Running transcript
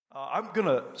I'm going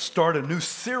to start a new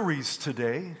series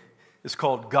today. It's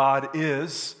called God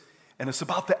Is, and it's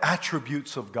about the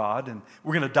attributes of God, and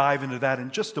we're going to dive into that in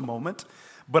just a moment.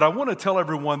 But I want to tell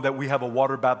everyone that we have a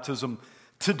water baptism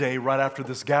today, right after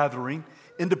this gathering.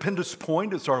 Independence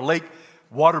Point, it's our lake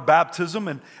water baptism,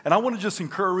 and I want to just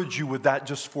encourage you with that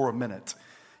just for a minute.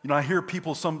 You know, I hear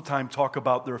people sometimes talk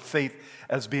about their faith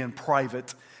as being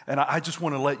private, and I just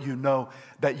want to let you know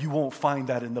that you won't find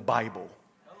that in the Bible.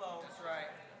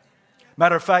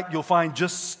 Matter of fact, you'll find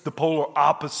just the polar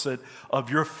opposite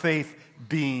of your faith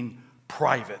being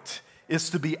private.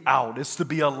 It's to be out. It's to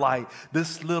be a light.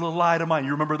 This little light of mine,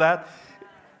 you remember that?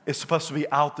 It's supposed to be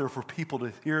out there for people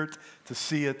to hear it, to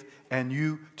see it, and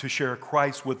you to share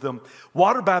Christ with them.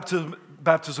 Water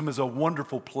baptism is a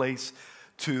wonderful place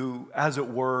to, as it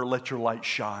were, let your light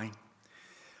shine.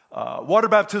 Water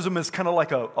baptism is kind of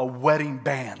like a wedding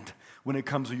band when it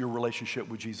comes to your relationship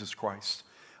with Jesus Christ.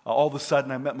 All of a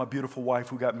sudden, I met my beautiful wife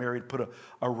who got married, put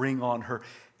a ring on her.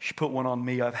 She put one on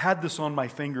me. I've had this on my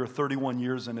finger 31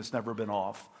 years, and it's never been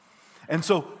off. And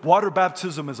so water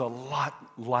baptism is a lot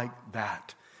like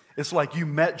that. It's like you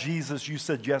met Jesus, you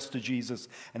said yes to Jesus,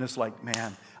 and it's like,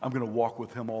 man, I'm going to walk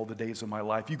with him all the days of my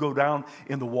life. You go down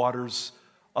in the waters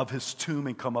of his tomb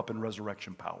and come up in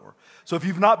resurrection power. So if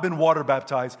you've not been water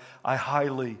baptized, I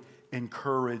highly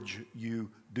encourage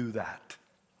you do that.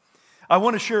 I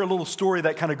want to share a little story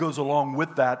that kind of goes along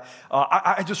with that.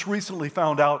 I just recently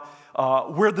found out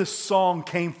where this song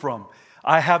came from.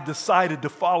 I have decided to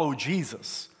follow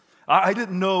Jesus. I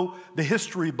didn't know the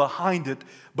history behind it,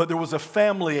 but there was a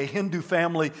family, a Hindu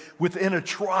family within a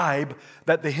tribe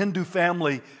that the Hindu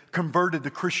family converted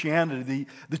to Christianity.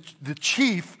 The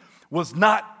chief was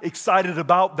not excited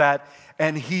about that,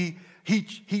 and he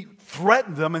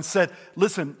threatened them and said,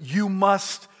 listen, you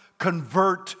must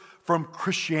convert from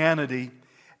Christianity,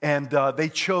 and they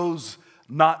chose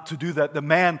not to do that. The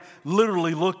man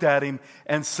literally looked at him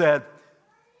and said,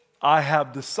 I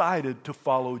have decided to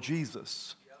follow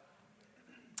Jesus.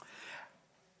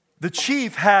 The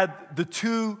chief had the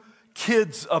two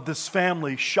kids of this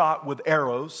family shot with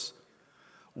arrows.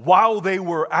 While they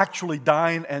were actually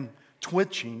dying and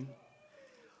twitching,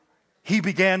 he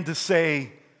began to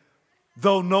say,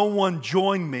 though no one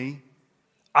join me,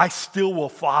 I still will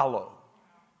follow.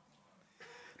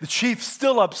 The chief,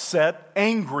 still upset,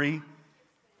 angry,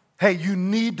 hey, you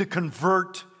need to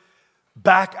convert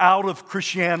back out of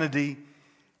Christianity.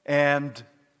 And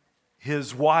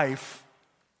his wife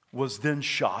was then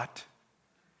shot.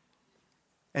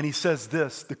 And he says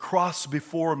this, the cross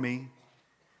before me,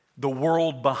 the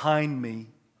world behind me,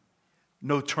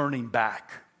 no turning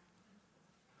back.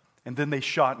 And then they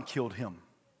shot and killed him.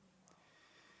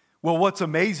 Well, what's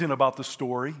amazing about the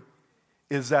story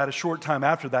is that a short time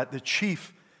after that, the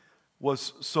chief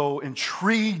was so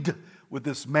intrigued with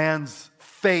this man's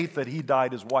faith that he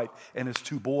died his wife and his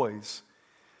two boys,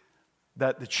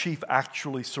 that the chief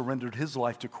actually surrendered his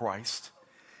life to Christ.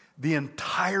 The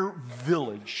entire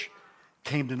village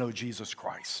came to know Jesus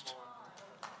Christ.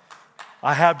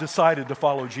 I have decided to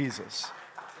follow Jesus.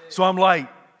 So I'm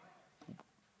like,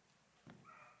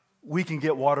 we can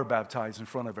get water baptized in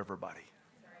front of everybody.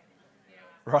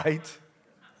 Right?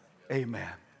 Amen.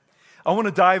 I want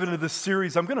to dive into this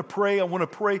series. I'm going to pray. I want to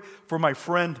pray for my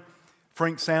friend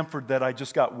Frank Sanford that I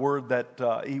just got word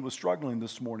that he was struggling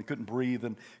this morning, couldn't breathe,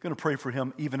 and I'm going to pray for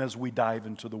him even as we dive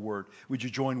into the Word. Would you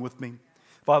join with me?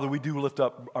 Father, we do lift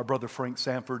up our brother Frank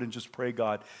Sanford and just pray,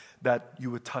 God, that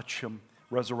you would touch him,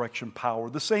 resurrection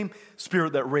power. The same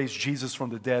Spirit that raised Jesus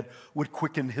from the dead would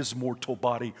quicken his mortal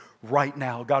body right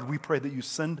now. God, we pray that you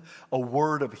send a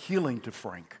word of healing to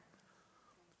Frank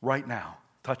right now.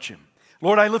 Touch him.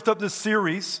 Lord, I lift up this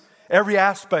series, every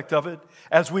aspect of it,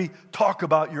 as we talk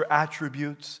about your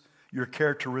attributes, your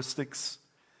characteristics.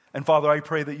 And Father, I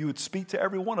pray that you would speak to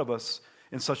every one of us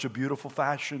in such a beautiful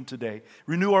fashion today.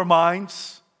 Renew our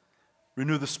minds,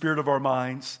 renew the spirit of our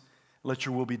minds. Let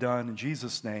your will be done in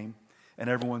Jesus' name. And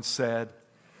everyone said,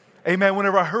 amen.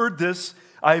 Whenever I heard this,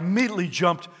 I immediately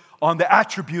jumped on the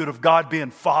attribute of God being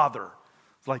Father.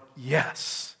 It's like,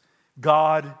 yes,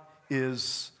 God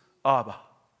is Abba.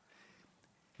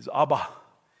 He's Abba.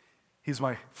 He's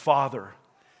my Father.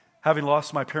 Having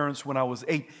lost my parents when I was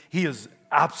 8, he has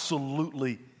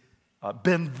absolutely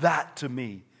been that to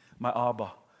me, my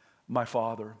Abba, my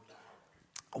Father.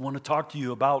 I want to talk to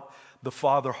you about the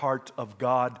Father heart of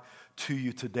God to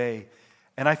you today.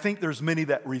 And I think there's many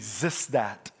that resist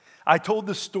that. I told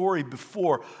this story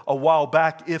before a while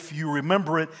back. If you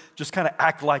remember it, just kind of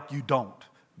act like you don't.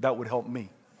 That would help me.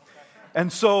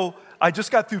 And so I just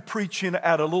got through preaching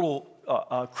at a little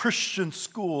Christian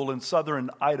school in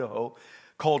southern Idaho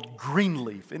called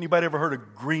Greenleaf. Anybody ever heard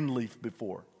of Greenleaf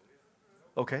before?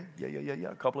 Okay, yeah,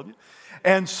 a couple of you.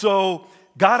 And so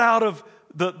got out of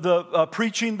the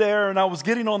preaching there, and I was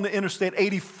getting on the Interstate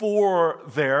 84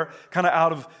 there, kind of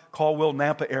out of Caldwell,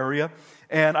 Nampa area.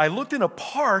 And I looked in a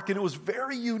park, and it was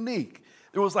very unique.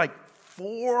 There was like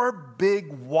 4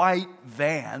 big white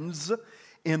vans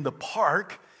in the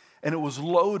park, and it was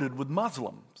loaded with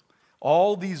Muslims.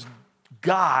 All these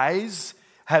guys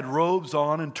had robes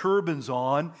on and turbans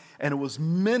on, and it was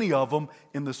many of them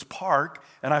in this park,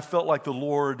 and I felt like the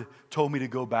Lord told me to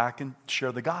go back and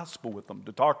share the gospel with them,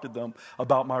 to talk to them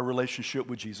about my relationship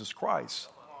with Jesus Christ.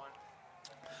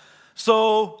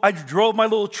 So I drove my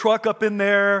little truck up in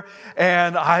there,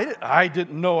 and I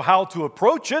didn't know how to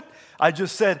approach it. I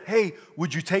just said, "Hey,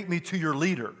 would you take me to your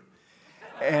leader?"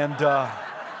 And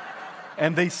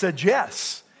they said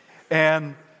yes.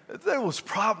 And there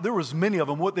was many of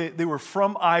them. They were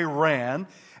from Iran,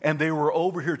 and they were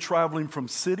over here traveling from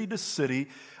city to city,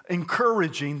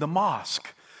 encouraging the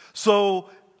mosque. So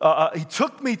he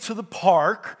took me to the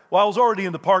park. Well, I was already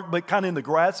in the park, but kind of in the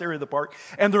grass area of the park.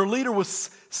 And their leader was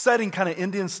sitting kind of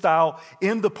Indian style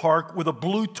in the park with a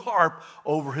blue tarp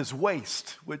over his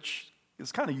waist, which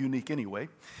is kind of unique anyway.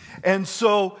 And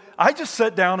so I just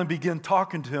sat down and began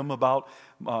talking to him about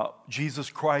Jesus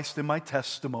Christ and my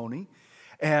testimony,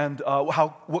 and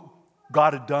what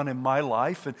God had done in my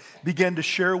life, and began to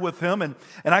share with him. And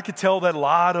I could tell that a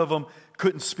lot of them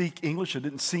couldn't speak English. It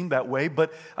didn't seem that way,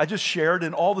 but I just shared,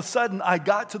 and all of a sudden I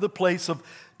got to the place of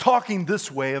talking this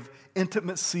way of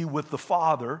intimacy with the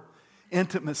Father,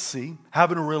 intimacy,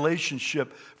 having a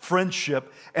relationship,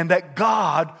 friendship, and that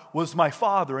God was my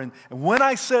Father. And when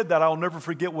I said that, I'll never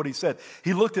forget what he said.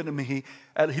 He looked at me,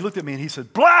 and he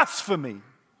said, "Blasphemy!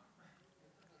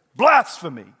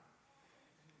 Blasphemy!"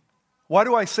 Why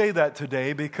do I say that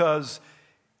today? Because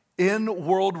in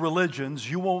world religions,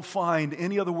 you won't find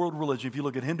any other world religion. If you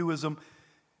look at Hinduism,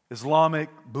 Islamic,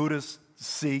 Buddhist,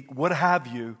 Sikh, what have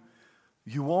you,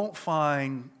 you won't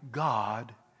find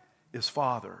God is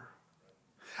Father.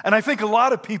 And I think a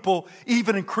lot of people,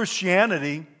 even in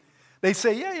Christianity, they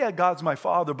say, yeah, God's my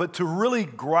Father. But to really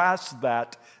grasp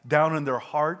that down in their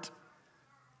heart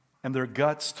and their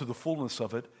guts to the fullness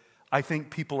of it, I think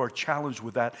people are challenged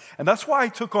with that. And that's why I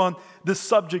took on this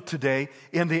subject today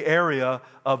in the area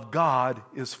of God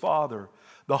is Father.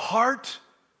 The heart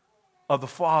of the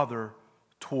Father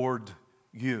toward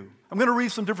you. I'm going to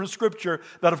read some different scripture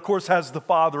that, of course, has the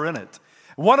Father in it.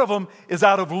 One of them is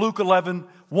out of Luke 11,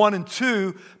 1 and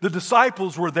 2. The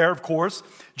disciples were there, of course.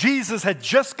 Jesus had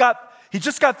just got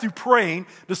through praying.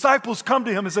 Disciples come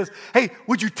to him and says, "Hey,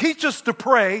 would you teach us to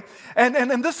pray?"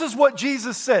 And this is what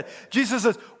Jesus said. Jesus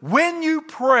says, "When you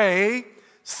pray,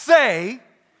 say,"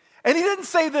 and he didn't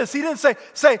say this. He didn't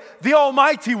say the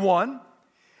Almighty One.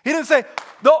 He didn't say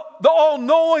the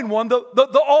all-knowing one,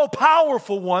 the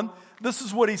all-powerful one. This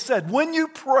is what he said. When you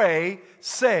pray,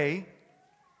 say,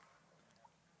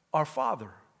 "Our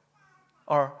Father,"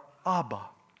 our Abba.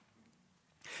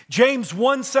 James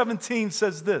 1:17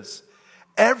 says this.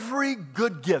 Every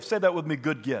good gift, say that with me,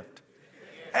 good gift.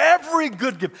 Every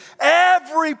good gift,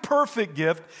 every perfect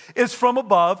gift is from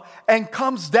above and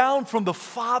comes down from the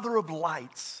Father of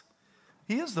lights.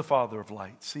 He is the Father of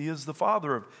lights. He is the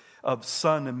Father of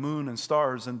sun and moon and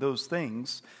stars and those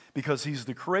things, because he's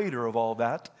the creator of all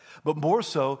that. But more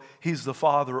so, he's the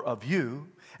Father of you.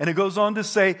 And it goes on to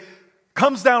say,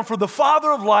 comes down from the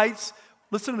Father of lights.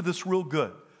 Listen to this real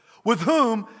good. With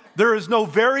whom there is no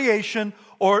variation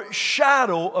or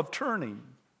shadow of turning.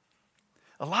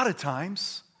 A lot of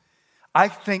times, I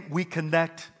think we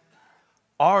connect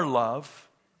our love,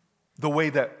 the way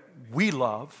that we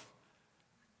love,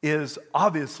 is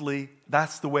obviously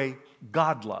that's the way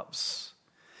God loves.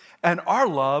 And our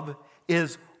love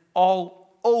is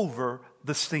all over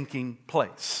the stinking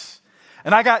place.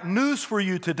 And I got news for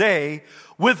you today,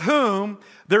 with whom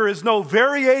there is no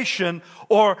variation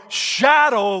or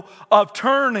shadow of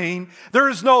turning. There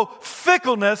is no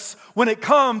fickleness when it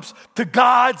comes to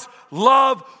God's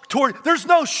love toward. There's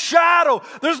no shadow.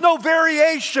 There's no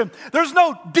variation. There's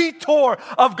no detour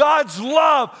of God's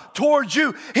love towards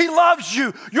you. He loves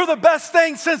you. You're the best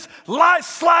thing since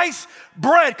sliced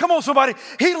bread. Come on, somebody.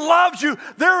 He loves you.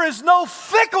 There is no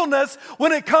fickleness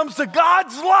when it comes to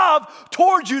God's love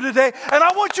towards you today. And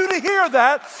I want you to hear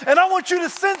that, and I want you to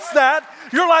sense that.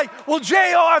 You're like, "Well,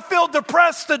 J.O., I feel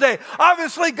depressed today.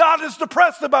 Obviously, God is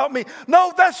depressed about me."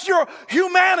 No, that's your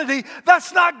humanity.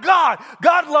 That's not God.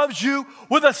 God loves you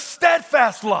with a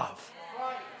steadfast love.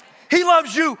 He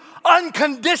loves you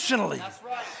unconditionally. That's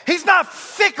right. He's not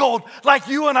fickle like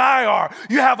you and I are.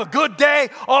 You have a good day,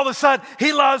 all of a sudden,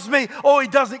 he loves me. Oh, he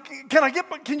doesn't.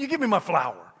 Can you give me my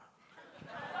flower?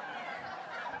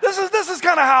 This is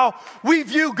kind of how we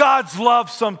view God's love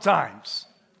sometimes.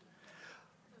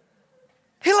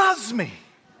 He loves me.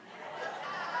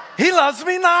 He loves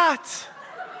me not.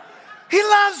 He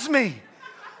loves me.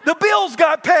 The bills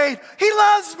got paid. He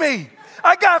loves me.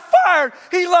 I got fired.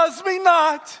 He loves me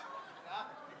not.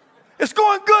 It's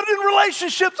going good in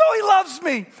relationships. Oh, he loves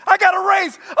me. I got a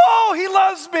raise. Oh, he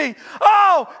loves me.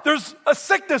 Oh, there's a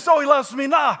sickness. Oh, he loves me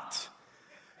not.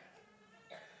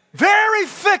 Very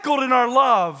fickle in our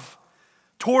love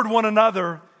toward one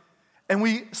another. And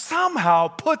we somehow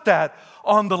put that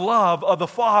on the love of the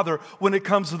Father when it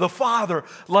comes to the Father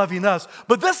loving us.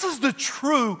 But this is the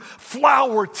true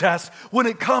flower test when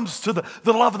it comes to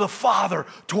the love of the Father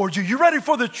towards you. You ready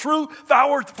for the true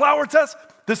flower test?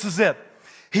 This is it.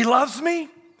 He loves me.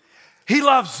 He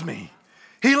loves me.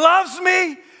 He loves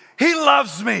me. He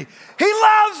loves me. He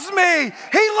loves me.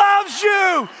 He loves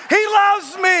you. He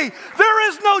loves me. There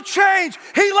is no change.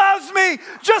 He loves me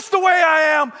just the way I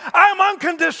am. I am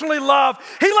unconditionally loved.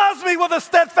 He loves me with a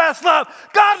steadfast love.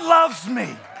 God loves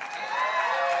me.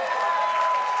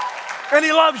 And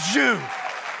he loves you.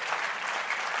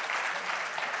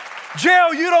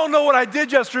 Jail, you don't know what I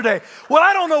did yesterday. Well,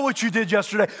 I don't know what you did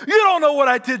yesterday. You don't know what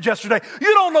I did yesterday.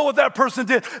 You don't know what that person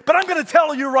did. But I'm going to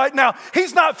tell you right now,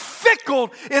 he's not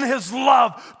fickle in his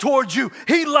love towards you.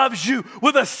 He loves you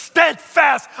with a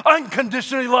steadfast,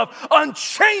 unconditional love,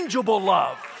 unchangeable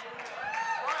love.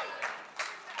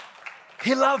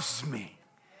 He loves me.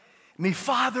 Me,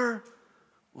 Father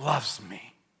loves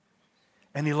me.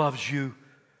 And he loves you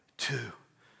too.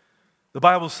 The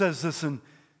Bible says this in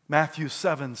Matthew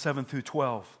 7 through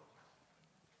 12.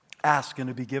 Ask and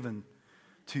it will be given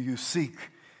to you. Seek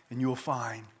and you will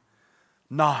find.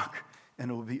 Knock and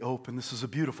it will be open. This is a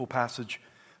beautiful passage.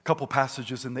 A couple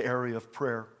passages in the area of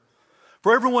prayer.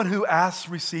 For everyone who asks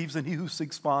receives, and he who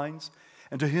seeks finds.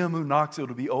 And to him who knocks it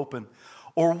will be open.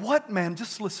 Or what man,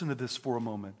 just listen to this for a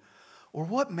moment. Or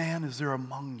what man is there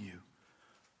among you,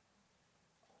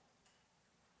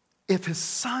 if his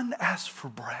son asks for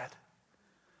bread,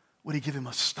 would he give him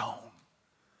a stone?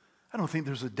 I don't think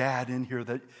there's a dad in here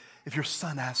that if your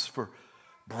son asks for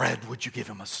bread, would you give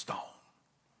him a stone?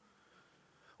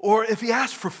 Or if he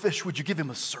asks for fish, would you give him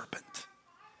a serpent?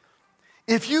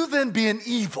 If you then being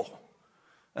evil,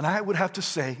 and I would have to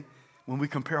say, when we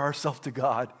compare ourselves to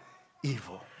God,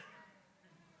 evil,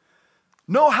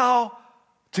 know how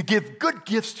to give good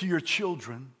gifts to your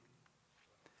children,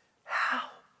 how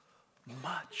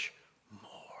much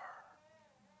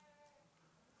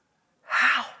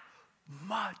How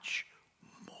much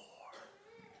more?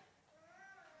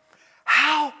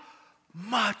 How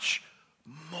much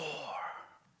more?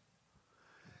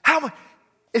 How much?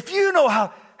 If you know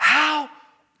how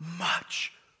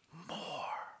much more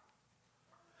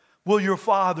will your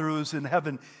Father who is in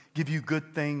heaven give you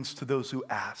good things to those who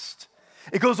asked?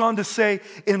 It goes on to say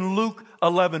in Luke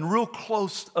 11, real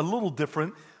close, a little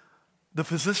different. The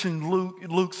physician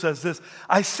Luke says this,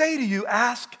 I say to you,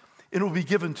 ask and it will be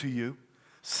given to you.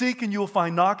 Seek and you will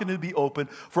find, knock and it will be open.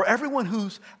 For everyone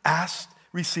who's asked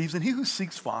receives, and he who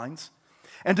seeks finds.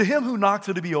 And to him who knocks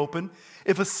it will be open.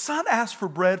 If a son asks for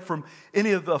bread from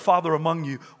any of the father among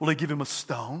you, will he give him a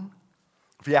stone?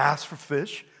 If he asks for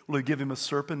fish, will he give him a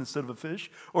serpent instead of a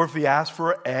fish? Or if he asks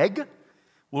for an egg,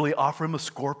 will he offer him a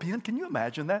scorpion? Can you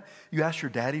imagine that? You ask your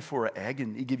daddy for an egg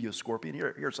and he give you a scorpion.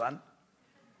 Here, son.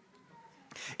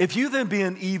 If you then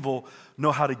being evil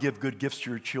know how to give good gifts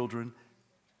to your children,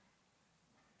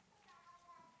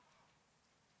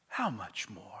 how much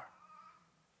more?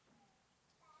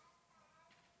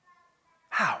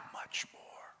 How much more?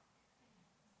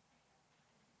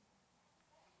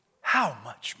 How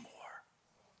much more?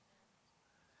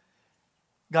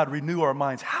 God, renew our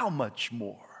minds. How much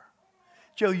more?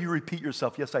 Joe, you repeat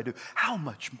yourself. Yes, I do. How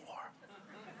much more?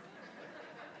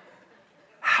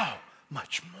 How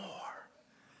much more?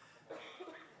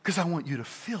 Because I want you to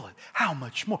feel it. How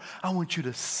much more? I want you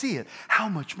to see it. How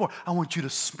much more? I want you to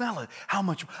smell it. How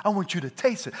much? I want you to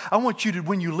taste it. I want you to,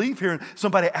 when you leave here and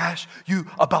somebody asks you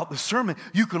about the sermon,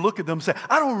 you can look at them and say,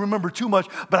 I don't remember too much,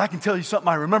 but I can tell you something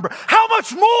I remember. How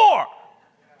much more?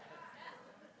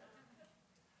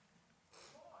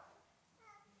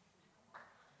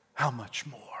 How much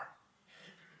more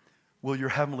will your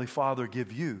Heavenly Father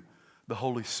give you the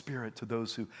Holy Spirit to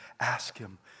those who ask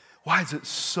Him? Why is it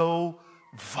so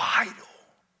vital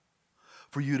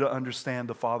for you to understand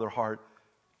the Father heart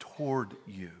toward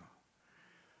you?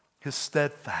 His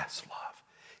steadfast love,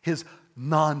 His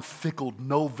non-fickle,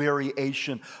 no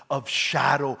variation of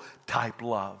shadow type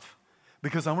love.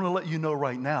 Because I want to let you know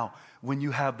right now, when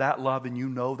you have that love and you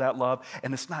know that love,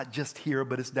 and it's not just here,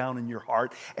 but it's down in your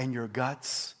heart and your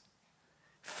guts,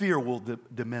 fear will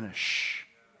diminish.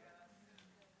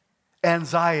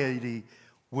 Anxiety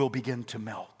will begin to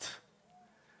melt.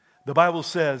 The Bible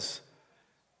says,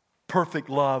 perfect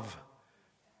love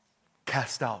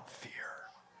casts out fear.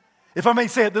 If I may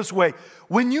say it this way,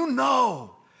 when you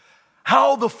know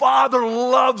how the Father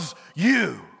loves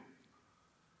you,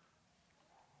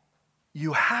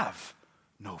 you have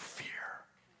no fear.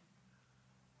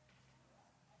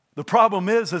 The problem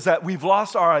is that we've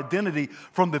lost our identity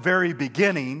from the very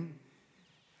beginning,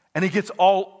 and it gets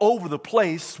all over the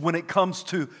place when it comes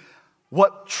to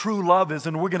what true love is,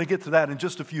 and we're going to get to that in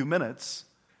just a few minutes.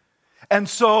 And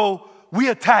so we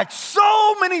attach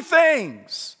so many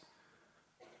things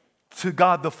to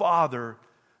God the Father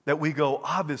that we go,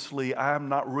 obviously, I'm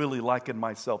not really liking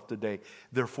myself today.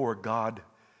 Therefore, God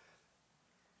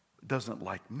doesn't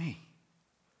like me.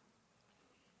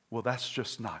 Well, that's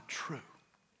just not true.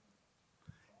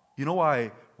 You know why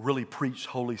I really preach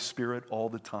Holy Spirit all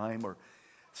the time, or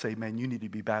say, man, you need to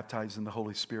be baptized in the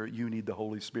Holy Spirit. You need the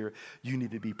Holy Spirit. You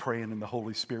need to be praying in the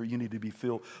Holy Spirit. You need to be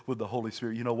filled with the Holy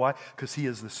Spirit. You know why? Because He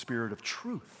is the Spirit of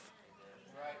truth.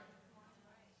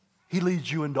 He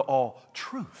leads you into all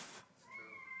truth.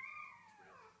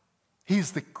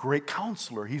 He's the great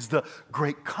counselor. He's the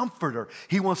great comforter.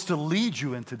 He wants to lead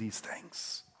you into these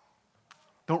things.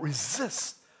 Don't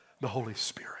resist the Holy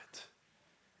Spirit.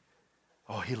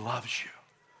 Oh, He loves you.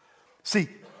 See,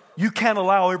 you can't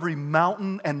allow every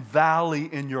mountain and valley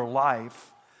in your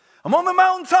life. I'm on the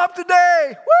mountaintop today.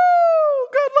 Woo!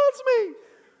 God loves me.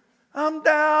 I'm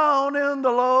down in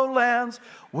the lowlands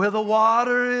where the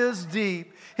water is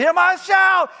deep. Hear my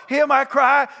shout, hear my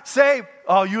cry. Say,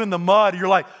 oh, you in the mud. You're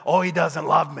like, oh, He doesn't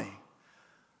love me.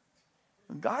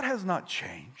 God has not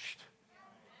changed.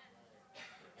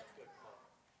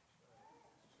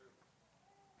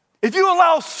 If you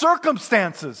allow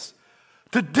circumstances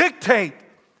to dictate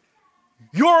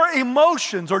your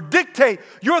emotions or dictate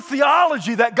your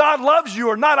theology that God loves you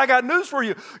or not, I got news for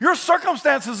you. Your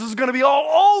circumstances is going to be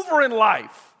all over in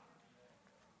life.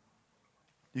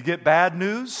 You get bad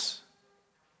news?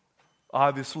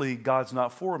 Obviously, God's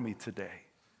not for me today.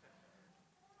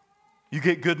 You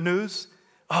get good news?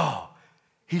 Oh,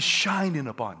 He's shining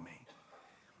upon me.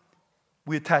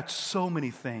 We attach so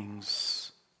many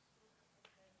things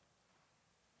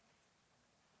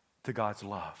to God's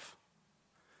love.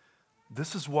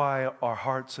 This is why our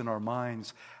hearts and our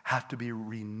minds have to be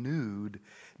renewed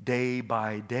day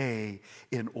by day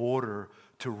in order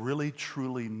to really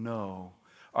truly know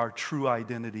our true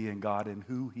identity in God and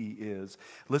who He is.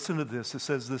 Listen to this. It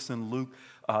says this in Luke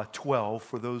 12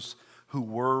 for those who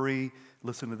worry.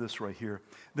 Listen to this right here.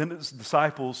 Then His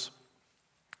disciples,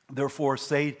 therefore,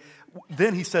 say,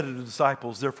 then He said to the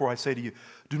disciples, therefore I say to you,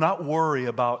 do not worry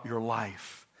about your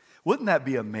life. Wouldn't that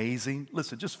be amazing?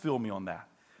 Listen, just feel me on that.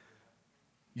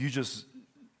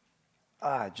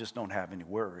 I just don't have any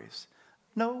worries.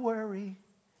 No worry.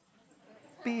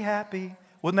 Be happy.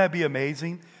 Wouldn't that be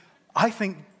amazing? I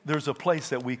think there's a place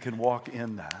that we can walk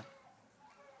in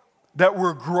that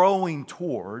we're growing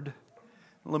toward.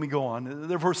 Let me go on.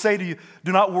 Therefore, say to you,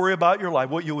 do not worry about your life,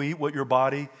 what you eat, what your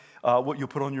body, what you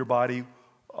put on your body,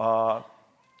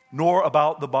 nor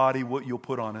about the body, what you'll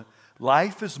put on it.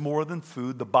 Life is more than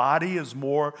food. The body is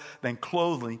more than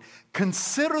clothing.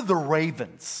 Consider the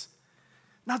ravens.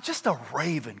 Now, just a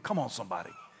raven. Come on,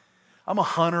 somebody. I'm a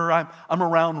hunter. I'm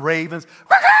around ravens.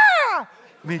 I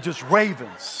mean, just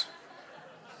ravens.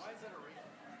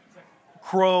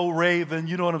 Crow, raven,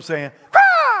 you know what I'm saying?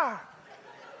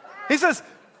 He says,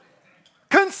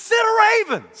 consider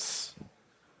ravens.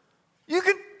 You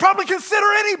can probably consider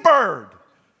any bird.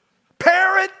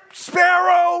 Parrot,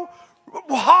 sparrow,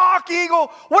 hawk, eagle,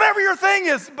 whatever your thing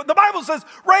is. But the Bible says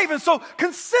ravens, so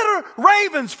consider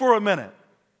ravens for a minute.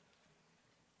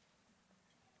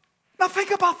 Now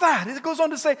think about that. It goes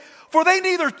on to say, for they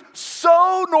neither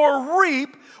sow nor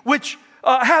reap, which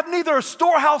have neither a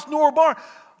storehouse nor a barn,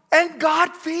 and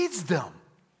God feeds them.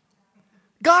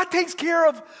 God takes care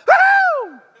of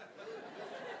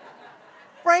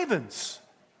ravens.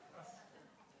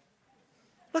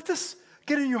 Let this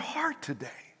get in your heart today.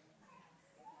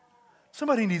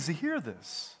 Somebody needs to hear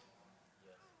this.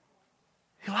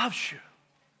 He loves you.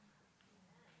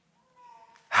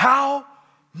 How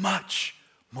much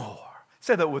more?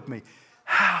 Say that with me.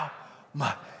 How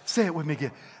much? Say it with me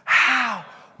again. How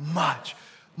much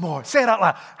more? Say it out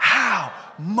loud. How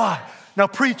much. Now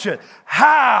preach it.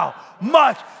 How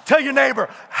much? Tell your neighbor,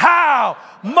 how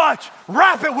much?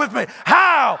 Rap it with me.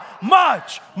 How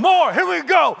much more? Here we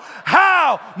go.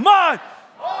 How much?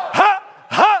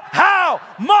 How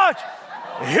much?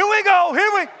 Here we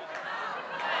go.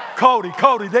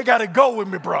 Cody, they got to go with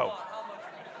me, bro.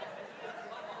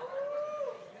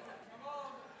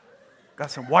 Got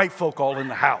some white folk all in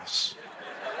the house.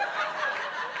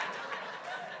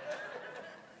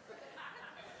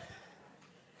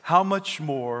 How much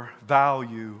more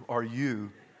value are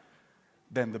you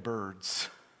than the birds?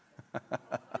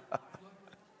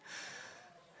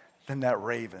 Than that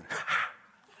raven.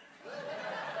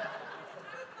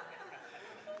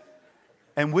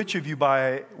 And which of you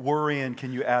by worrying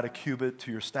can you add a cubit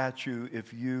to your statue?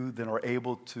 If you then are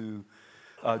able to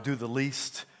do the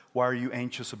least, why are you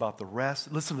anxious about the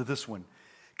rest? Listen to this one.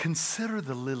 Consider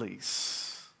the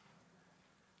lilies.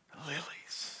 The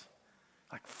lilies,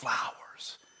 like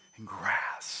flowers and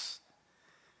grass.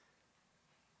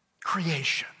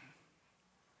 Creation.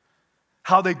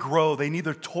 How they grow, they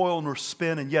neither toil nor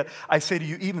spin, and yet I say to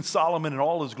you, even Solomon in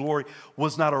all his glory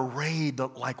was not arrayed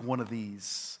like one of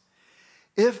these.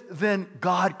 If then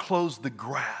God clothes the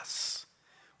grass,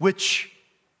 which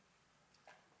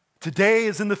today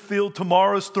is in the field,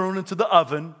 tomorrow is thrown into the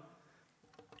oven.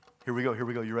 Here we go.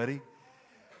 You ready?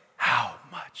 How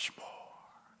much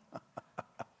more?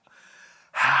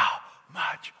 How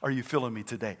much are you feeling me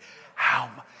today? How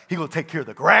much? He's going to take care of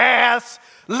the grass,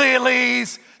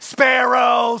 lilies,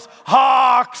 sparrows,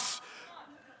 hawks.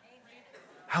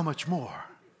 How much more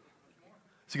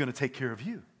is he going to take care of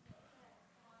you?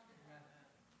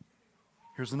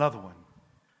 Here's another one.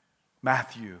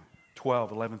 Matthew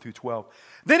 12, 11 through 12.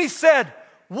 Then he said,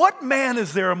 what man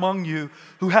is there among you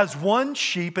who has one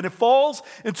sheep and it falls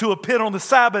into a pit on the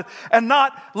Sabbath and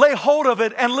not lay hold of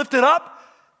it and lift it up?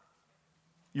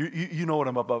 You know what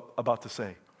I'm about to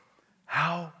say.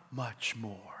 How much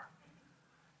more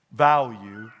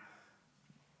value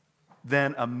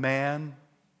than a man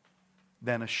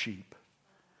than a sheep?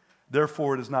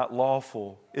 Therefore, it is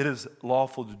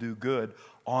lawful to do good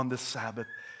on the Sabbath.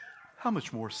 How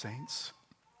much more, saints?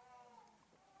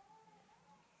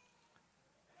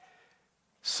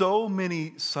 So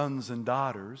many sons and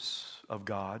daughters of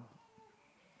God,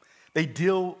 they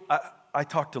deal, I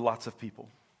talk to lots of people.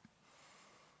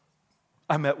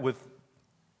 I met with,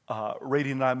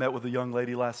 Rady and I met with a young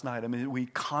lady last night. I mean, we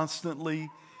constantly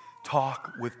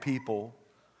talk with people,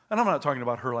 and I'm not talking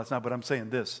about her last night, but I'm saying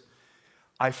this.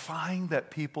 I find that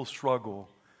people struggle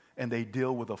and they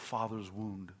deal with a father's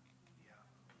wound.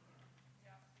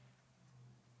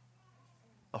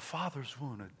 A father's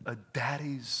wound, a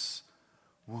daddy's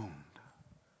wound.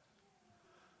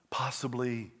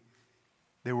 Possibly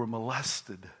they were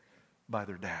molested by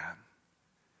their dad.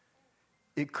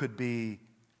 It could be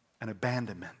an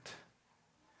abandonment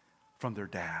from their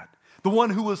dad. The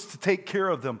one who was to take care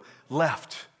of them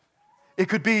left. It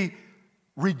could be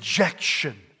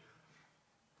rejection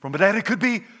from a dad. It could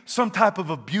be some type of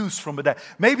abuse from a dad.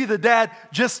 Maybe the dad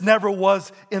just never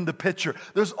was in the picture.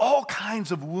 There's all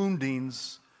kinds of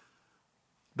woundings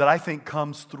that I think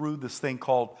comes through this thing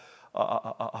called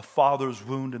a father's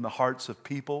wound in the hearts of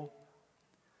people.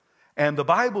 And the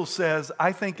Bible says,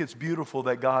 I think it's beautiful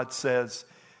that God says,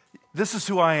 this is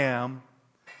who I am.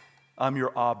 I'm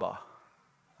your Abba.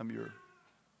 I'm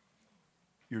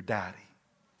your daddy.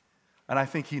 And I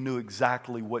think he knew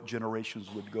exactly what generations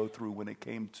would go through when it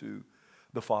came to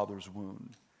the father's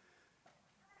wound.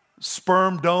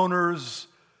 Sperm donors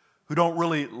who don't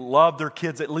really love their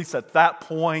kids, at least at that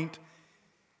point,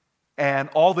 and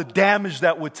all the damage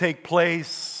that would take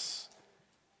place.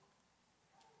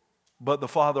 But the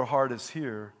Father heart is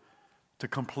here to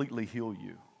completely heal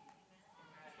you,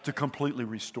 to completely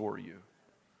restore you.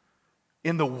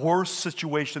 In the worst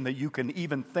situation that you can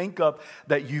even think of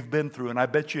that you've been through, and I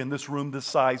bet you in this room this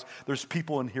size, there's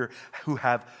people in here who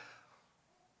have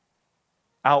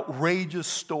outrageous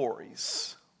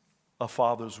stories of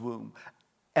father's womb.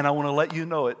 And I want to let you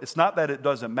know it's not that it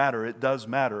doesn't matter, it does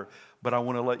matter, but I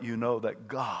want to let you know that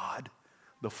God,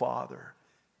 the Father,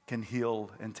 can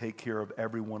heal and take care of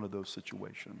every one of those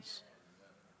situations.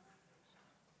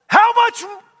 How much?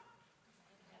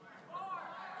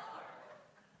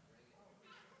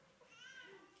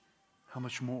 How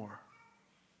much more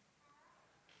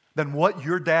than what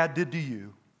your dad did to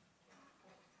you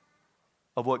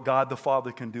of what God the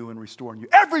Father can do in restoring you.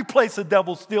 Every place the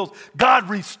devil steals, God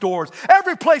restores.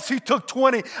 Every place he took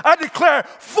 20, I declare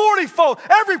 40-fold.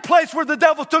 Every place where the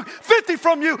devil took 50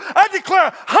 from you, I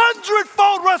declare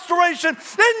 100-fold restoration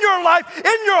in your life,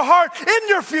 in your heart, in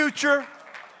your future.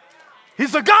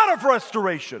 He's a God of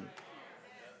restoration.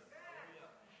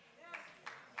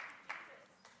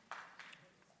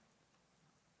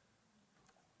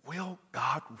 will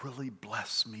God really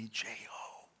bless me,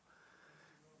 J.O.?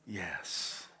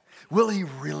 Yes. Will he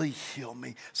really heal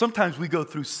me? Sometimes we go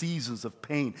through seasons of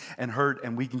pain and hurt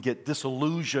and we can get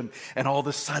disillusioned, and all of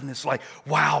a sudden it's like,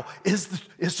 wow, is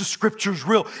the scriptures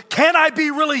real? Can I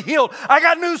be really healed? I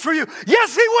got news for you.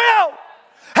 Yes, he will.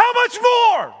 How much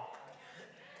more?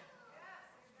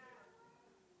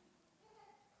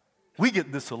 We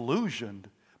get disillusioned,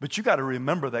 but you got to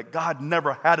remember that God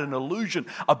never had an illusion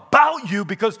about you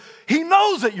because he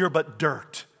knows that you're but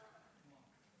dirt.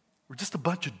 We're just a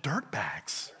bunch of dirt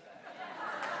bags.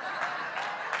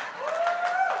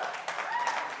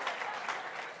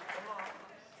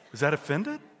 Is that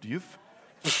offended? Do you?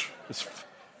 It's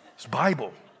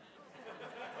Bible.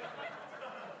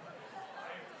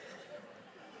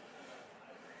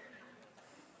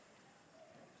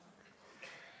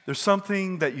 There's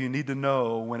something that you need to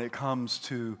know when it comes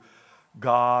to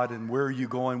God and where are you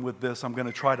going with this. I'm going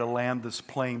to try to land this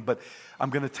plane, but I'm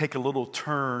going to take a little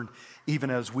turn even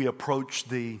as we approach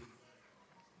the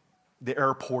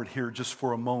airport here just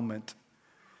for a moment.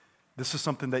 This is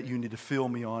something that you need to feel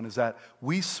me on, is that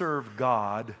we serve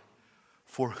God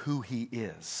for who he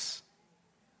is,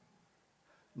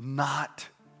 not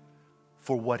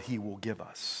for what he will give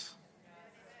us.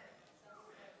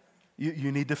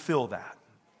 You need to feel that.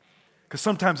 Because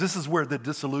sometimes this is where the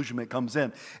disillusionment comes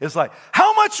in. It's like,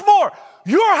 how much more?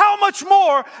 Your how much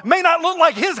more may not look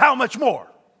like his how much more.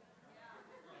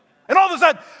 And all of a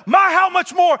sudden, my how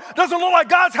much more doesn't look like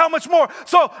God's how much more.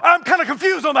 So I'm kind of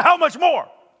confused on the how much more.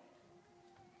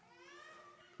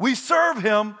 We serve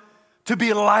him to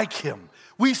be like him.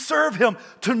 We serve him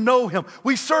to know him.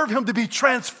 We serve him to be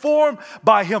transformed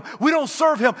by him. We don't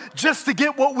serve him just to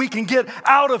get what we can get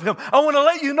out of him. I want to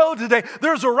let you know today,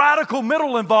 there's a radical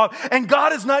middle involved, and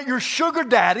God is not your sugar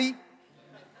daddy.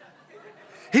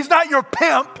 He's not your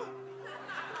pimp.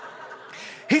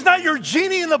 He's not your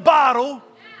genie in the bottle.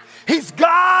 He's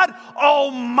God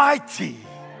Almighty.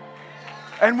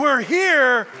 And we're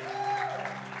here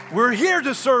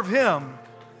to serve him.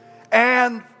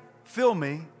 And feel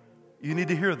me, you need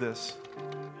to hear this,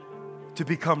 to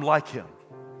become like him.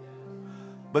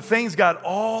 But things got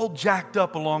all jacked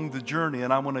up along the journey,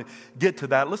 and I want to get to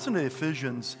that. Listen to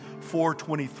Ephesians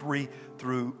 4:23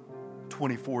 through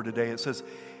 24 today. It says,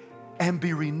 and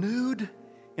be renewed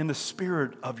in the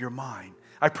spirit of your mind.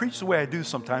 I preach the way I do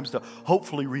sometimes to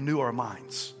hopefully renew our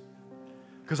minds.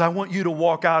 Because I want you to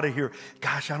walk out of here,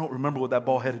 gosh, I don't remember what that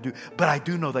bald head to do, but I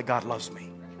do know that God loves me.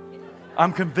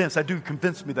 I'm convinced,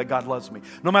 convince me that God loves me.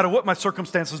 No matter what my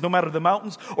circumstances, no matter the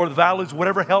mountains or the valleys,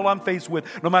 whatever hell I'm faced with,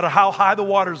 no matter how high the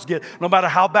waters get, no matter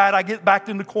how bad I get backed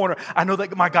in the corner, I know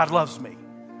that my God loves me.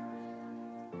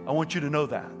 I want you to know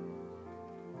that.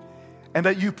 And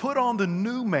that you put on the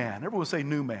new man, everyone say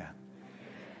new man,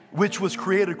 which was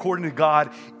created according to God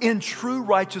in true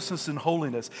righteousness and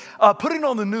holiness. Putting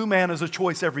on the new man is a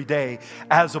choice every day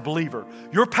as a believer.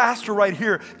 Your pastor right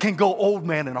here can go old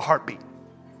man in a heartbeat.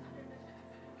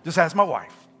 Just ask my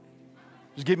wife.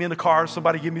 Just get me in the car,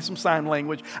 somebody give me some sign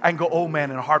language. I can go old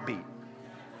man in a heartbeat.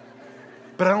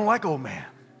 But I don't like old man.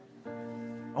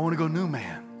 I want to go new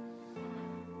man.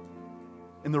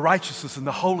 In the righteousness and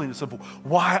the holiness of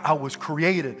why I was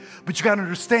created. But you got to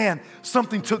understand,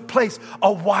 something took place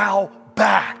a while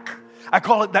back. I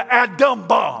call it the Adam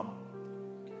bomb.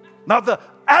 Not the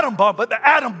atom bomb, but the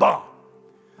Adam bomb.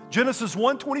 Genesis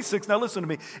 1:26, now listen to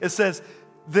me. It says,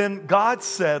 then God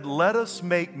said, let us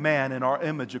make man in our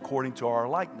image according to our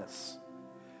likeness.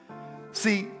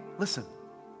 See, listen,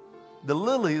 the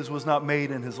lilies was not made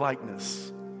in his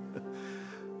likeness.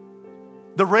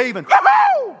 The raven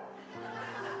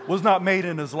was not made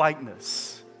in his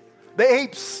likeness. The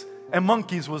apes and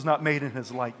monkeys was not made in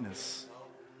his likeness.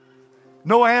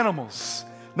 No animals,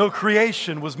 no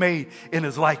creation was made in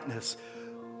his likeness.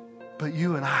 But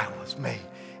you and I was made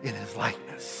in his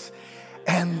likeness.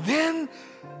 And then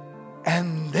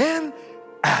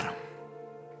Adam.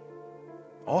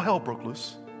 All hell broke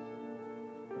loose.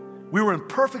 We were in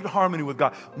perfect harmony with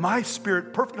God. My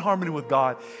spirit, perfect harmony with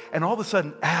God. And all of a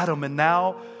sudden, Adam, and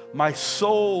now my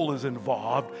soul is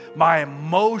involved. My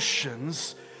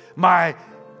emotions, my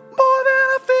more than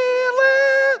a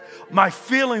feeling. My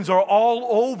feelings are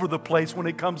all over the place when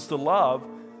it comes to love.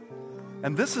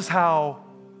 And this is how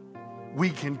we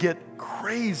can get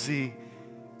crazy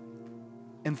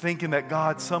in thinking that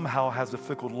God somehow has a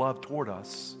fickle love toward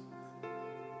us.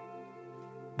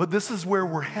 But this is where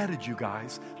we're headed, you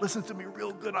guys. Listen to me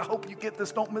real good. I hope you get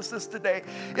this. Don't miss this today.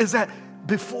 Is that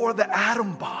before the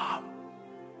atom bomb,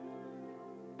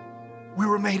 we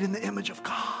were made in the image of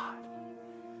God.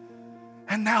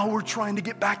 And now we're trying to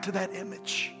get back to that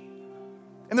image.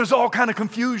 And there's all kind of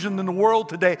confusion in the world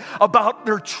today about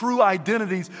their true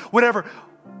identities, whatever.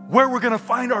 Where we're going to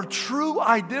find our true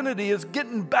identity is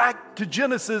getting back to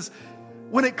Genesis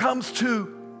when it comes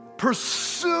to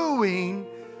pursuing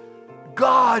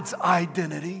God's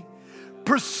identity,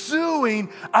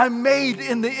 pursuing I'm made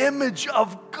in the image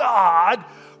of God,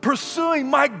 pursuing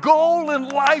my goal in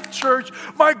life, church.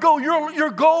 My goal,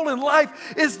 your goal in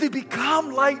life is to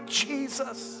become like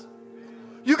Jesus.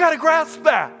 You got to grasp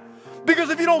that.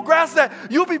 Because if you don't grasp that,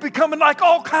 you'll be becoming like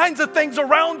all kinds of things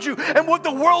around you and what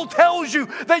the world tells you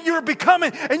that you're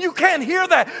becoming. And you can't hear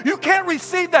that. You can't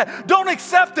receive that. Don't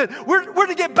accept it. We're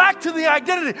to get back to the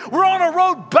identity. We're on a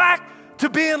road back to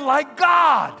being like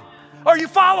God. Are you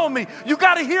following me? You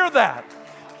got to hear that.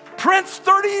 Prince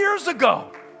 30 years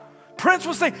ago, Prince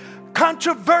was saying,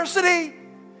 controversy,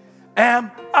 am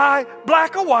I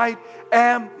black or white?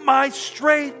 Am I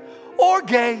straight or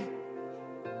gay?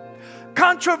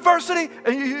 Controversy,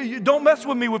 and you don't mess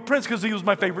with me with Prince because he was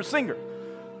my favorite singer.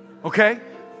 Okay?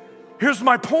 Here's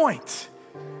my point,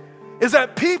 is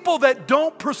that people that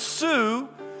don't pursue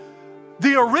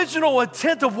the original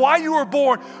intent of why you were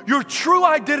born, your true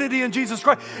identity in Jesus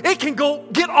Christ, it can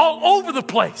get all over the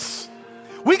place.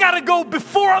 We got to go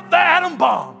before the atom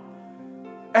bomb.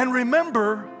 And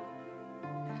remember,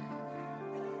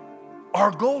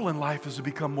 our goal in life is to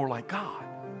become more like God,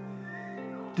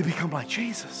 to become like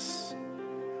Jesus.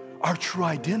 Our true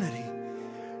identity.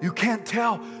 You can't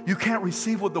tell, you can't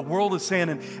receive what the world is saying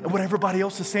and what everybody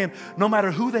else is saying, no matter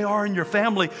who they are in your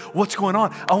family, what's going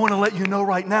on. I want to let you know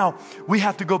right now, we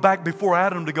have to go back before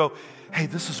Adam to go, hey,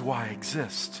 this is why I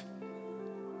exist.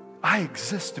 I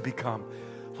exist to become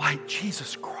like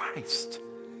Jesus Christ.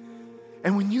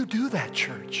 And when you do that,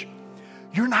 church,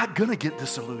 you're not going to get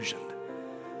disillusioned.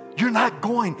 You're not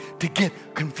going to get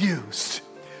confused.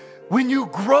 When you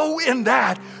grow in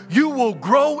that, you will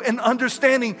grow in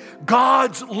understanding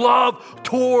God's love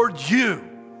towards you.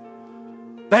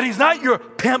 That He's not your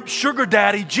pimp, sugar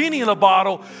daddy, genie in a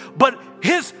bottle, but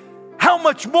His how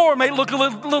much more may look a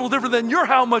little different than your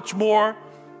how much more.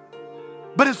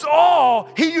 But it's all,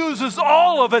 He uses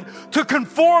all of it to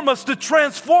conform us, to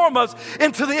transform us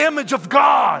into the image of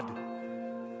God.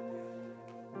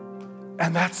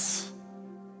 And that's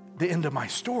the end of my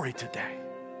story today.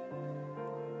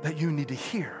 That you need to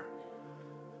hear.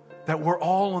 That we're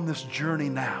all on this journey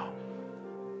now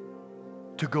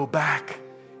to go back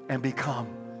and become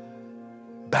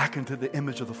back into the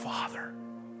image of the Father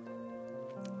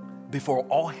before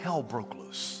all hell broke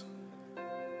loose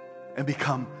and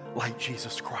become like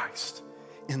Jesus Christ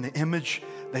in the image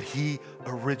that He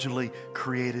originally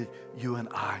created you and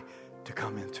I to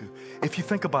come into. If you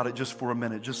think about it just for a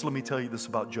minute, just let me tell you this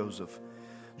about Joseph.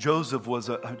 Joseph was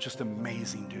a just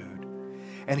amazing dude.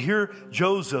 And here,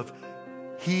 Joseph,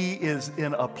 he is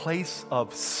in a place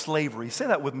of slavery. Say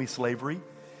that with me, slavery.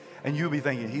 And you'll be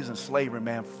thinking, he's in slavery,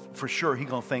 man. For sure, he's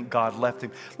going to think God left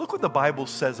him. Look what the Bible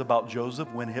says about Joseph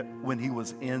when he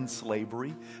was in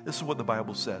slavery. This is what the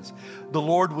Bible says. The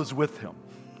Lord was with him.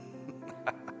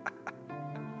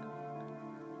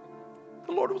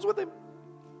 The Lord was with him.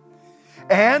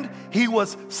 And he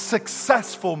was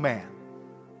successful man.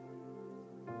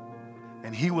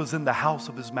 And he was in the house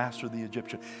of his master, the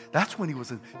Egyptian. That's when he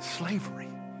was in slavery.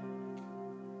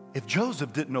 If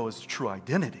Joseph didn't know his true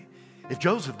identity, if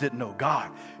Joseph didn't know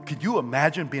God, could you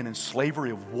imagine being in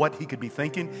slavery of what he could be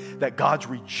thinking? That God's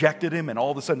rejected him and all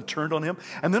of a sudden turned on him.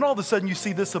 And then all of a sudden you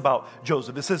see this about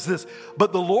Joseph. It says this,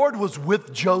 but the Lord was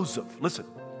with Joseph. Listen,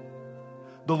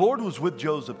 the Lord was with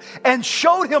Joseph and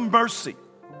showed him mercy.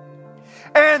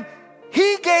 And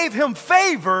He gave him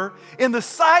favor in the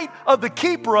sight of the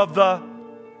keeper of the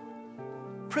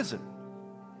prison.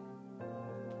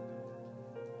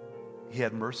 He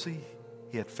had mercy.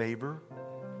 He had favor.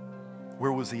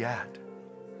 Where was he at?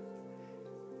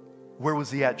 Where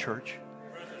was he at, church?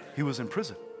 He was in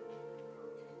prison.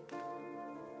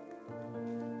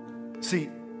 See,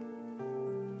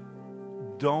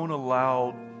 don't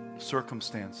allow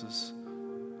circumstances,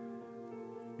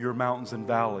 your mountains and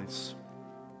valleys,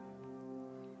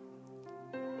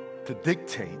 to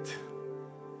dictate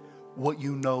what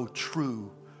you know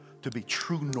true to be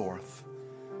true north,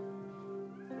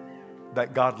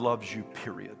 that God loves you,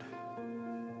 period.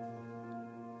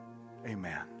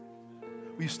 Amen.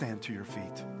 Will you stand to your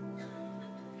feet?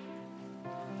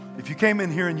 If you came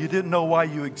in here and you didn't know why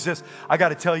you exist, I got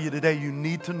to tell you today, you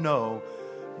need to know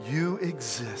you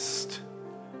exist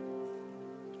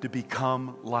to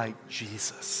become like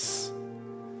Jesus.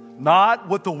 Not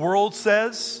what the world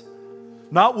says,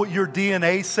 not what your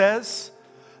DNA says,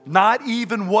 not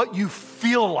even what you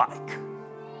feel like.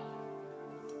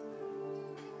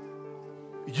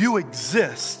 you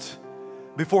exist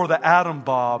before the atom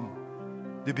bomb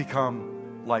to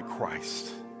become like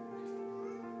Christ.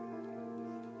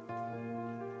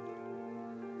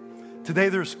 Today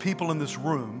there's people in this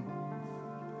room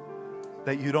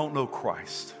that you don't know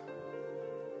Christ.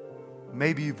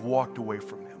 Maybe you've walked away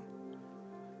from Him.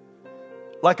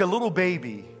 Like a little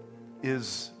baby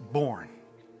is born.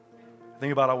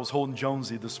 Think about, I was holding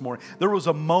Jonesy this morning. There was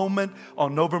a moment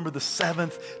on November the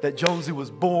 7th that Jonesy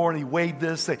was born. He weighed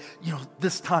this,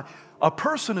 this time. A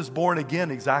person is born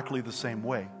again exactly the same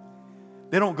way.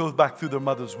 They don't go back through their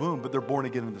mother's womb, but they're born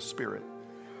again in the Spirit.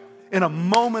 In a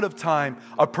moment of time,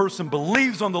 a person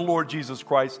believes on the Lord Jesus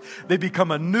Christ. They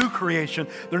become a new creation.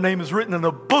 Their name is written in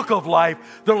the book of life.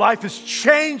 Their life is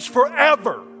changed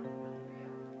forever.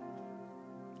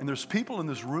 And there's people in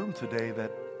this room today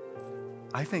that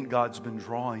I think God's been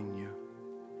drawing you.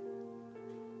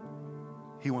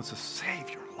 He wants to save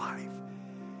your life.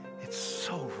 It's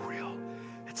so real.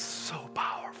 It's so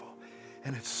powerful.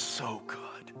 And it's so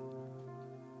good.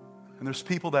 And there's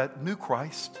people that knew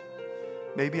Christ,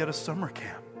 maybe at a summer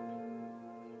camp.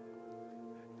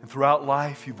 And throughout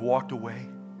life, you've walked away.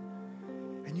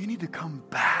 And you need to come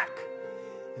back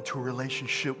into a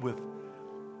relationship with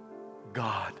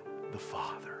God the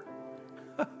Father.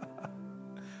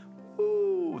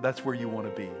 Ooh, that's where you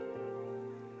want to be.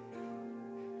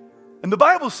 And the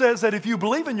Bible says that if you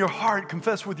believe in your heart,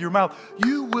 confess with your mouth,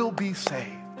 you will be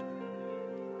saved.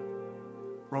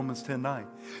 Romans 10:9.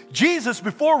 Jesus,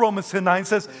 before Romans 10:9,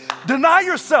 says, deny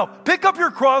yourself, pick up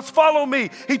your cross, follow me.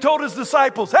 He told his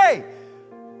disciples, hey,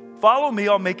 follow me,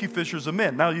 I'll make you fishers of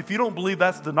men. Now, if you don't believe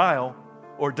that's denial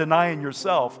or denying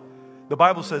yourself, the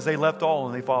Bible says they left all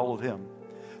and they followed him.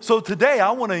 So today,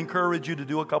 I want to encourage you to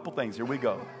do a couple things. Here we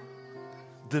go.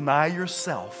 Deny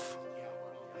yourself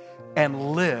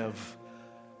and live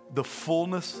the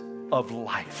fullness of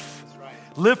life.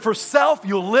 Live for self,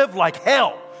 you'll live like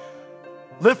hell.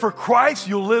 Live for Christ,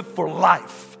 you'll live for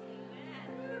life.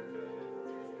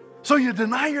 So you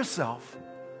deny yourself.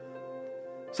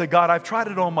 Say, God, I've tried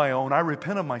it on my own. I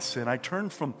repent of my sin. I turn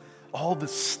from all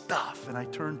this stuff and I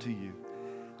turn to you.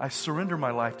 I surrender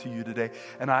my life to you today,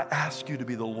 and I ask you to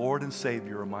be the Lord and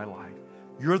Savior of my life.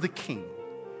 You're the King.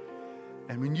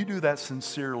 And when you do that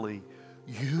sincerely,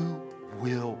 you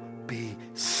will be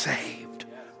saved.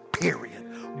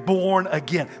 Period. Born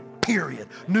again. Period.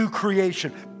 New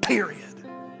creation. Period.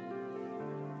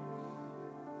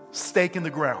 Stake in the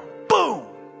ground. Boom!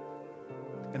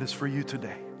 And it's for you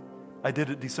today. I did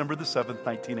it December the 7th,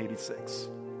 1986.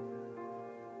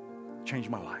 Changed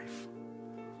my life.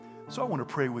 So I want to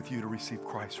pray with you to receive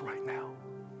Christ right now.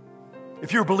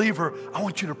 If you're a believer, I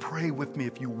want you to pray with me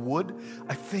if you would.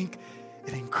 I think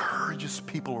it encourages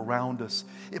people around us.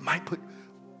 It might put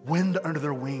wind under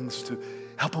their wings to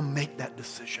help them make that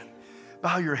decision.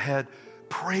 Bow your head.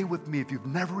 Pray with me if you've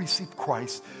never received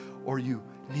Christ or you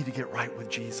need to get right with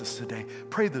Jesus today.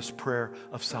 Pray this prayer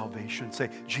of salvation. Say,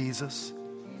 Jesus,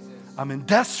 I'm in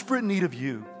desperate need of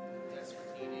you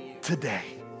today.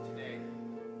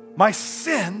 My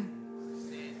sin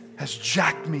has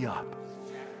jacked me up.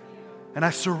 And I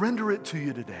surrender it to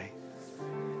you today.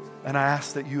 And I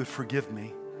ask that you would forgive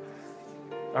me.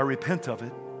 I repent of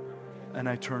it. And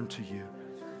I turn to you.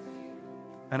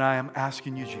 And I am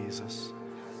asking you, Jesus,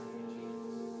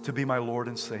 to be my Lord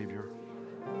and Savior.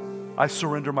 I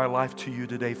surrender my life to you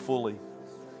today fully.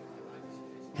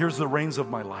 Here's the reins of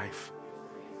my life.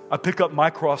 I pick up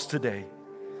my cross today.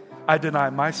 I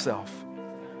deny myself.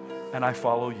 And I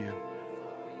follow you.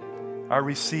 I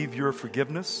receive your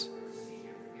forgiveness,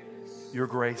 your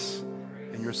grace,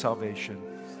 and your salvation.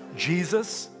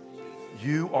 Jesus,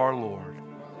 you are Lord.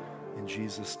 In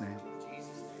Jesus' name.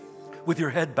 With your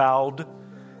head bowed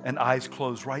and eyes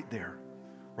closed right there,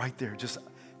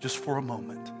 just for a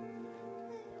moment.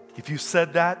 If you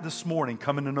said that this morning,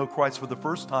 coming to know Christ for the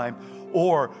first time,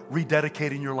 or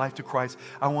rededicating your life to Christ,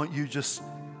 I want you just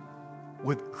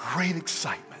with great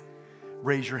excitement,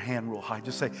 raise your hand real high.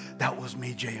 Just say, that was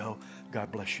me, J.O. God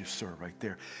bless you, sir, right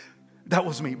there. That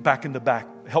was me, back in the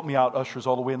back. Help me out, ushers,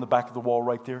 all the way in the back of the wall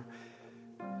right there.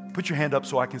 Put your hand up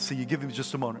so I can see you. Give me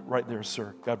just a moment right there,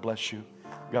 sir. God bless you.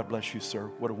 God bless you, sir.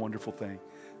 What a wonderful thing.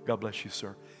 God bless you,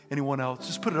 sir. Anyone else?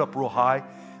 Just put it up real high.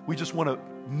 We just want to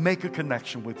make a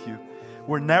connection with you.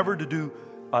 We're never to do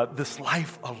this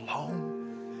life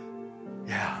alone.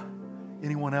 Yeah.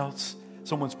 Anyone else?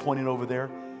 Someone's pointing over there.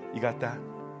 You got that?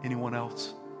 Anyone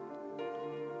else?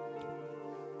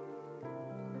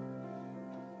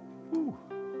 Ooh,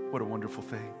 what a wonderful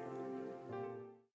thing.